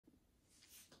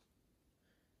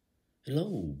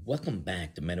Hello, welcome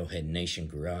back to Metalhead Nation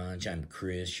Garage. I'm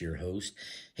Chris, your host.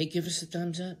 Hey, give us a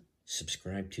thumbs up,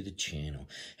 subscribe to the channel.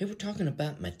 Hey, we're talking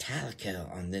about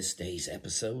Metallica on this day's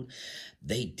episode.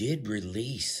 They did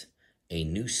release a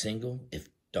new single, If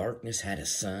Darkness Had a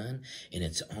Sun, and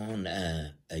it's on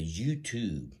a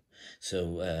YouTube.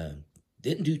 So,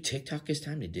 didn't do TikTok this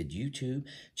time, they did YouTube.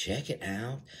 Check it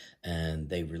out.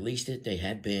 And they released it. They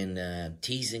had been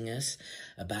teasing us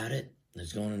about it.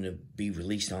 It's going to be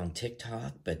released on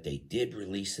TikTok, but they did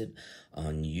release it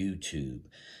on YouTube.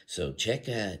 So check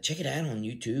it out on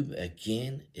YouTube.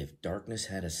 Again, If Darkness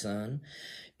Had a Sun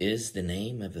is the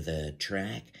name of the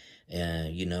track.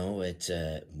 It's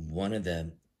one of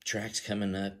the tracks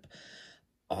coming up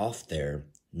off their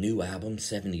new album,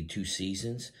 72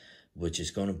 Seasons, which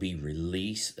is going to be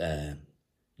released,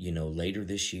 later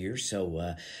this year.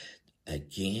 So,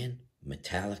 again,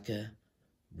 Metallica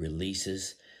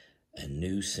releases a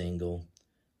new single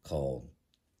called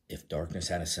If Darkness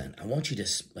Had a Sun. I want you to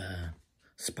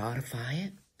Spotify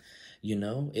it,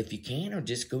 if you can, or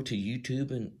just go to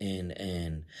YouTube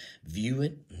and view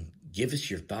it. Give us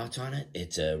your thoughts on it.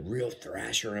 It's a real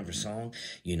thrasher of a song.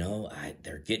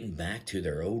 They're getting back to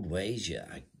their old ways.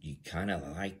 You kind of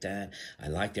like that. I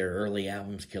like their early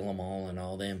albums, Kill 'Em All and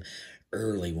all them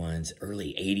early ones,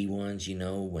 early 80 ones,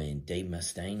 when Dave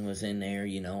Mustaine was in there.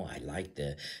 I like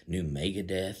the new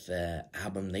Megadeth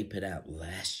album they put out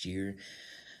last year.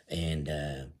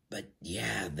 But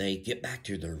yeah, they get back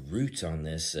to their roots on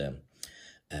this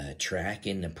track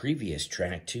and the previous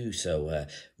track too. So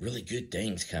really good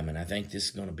things coming. I think this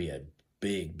is going to be a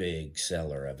big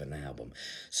seller of an album.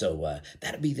 So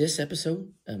that'll be this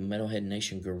episode of Metalhead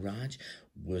Nation Garage.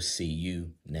 We'll see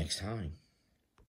you next time.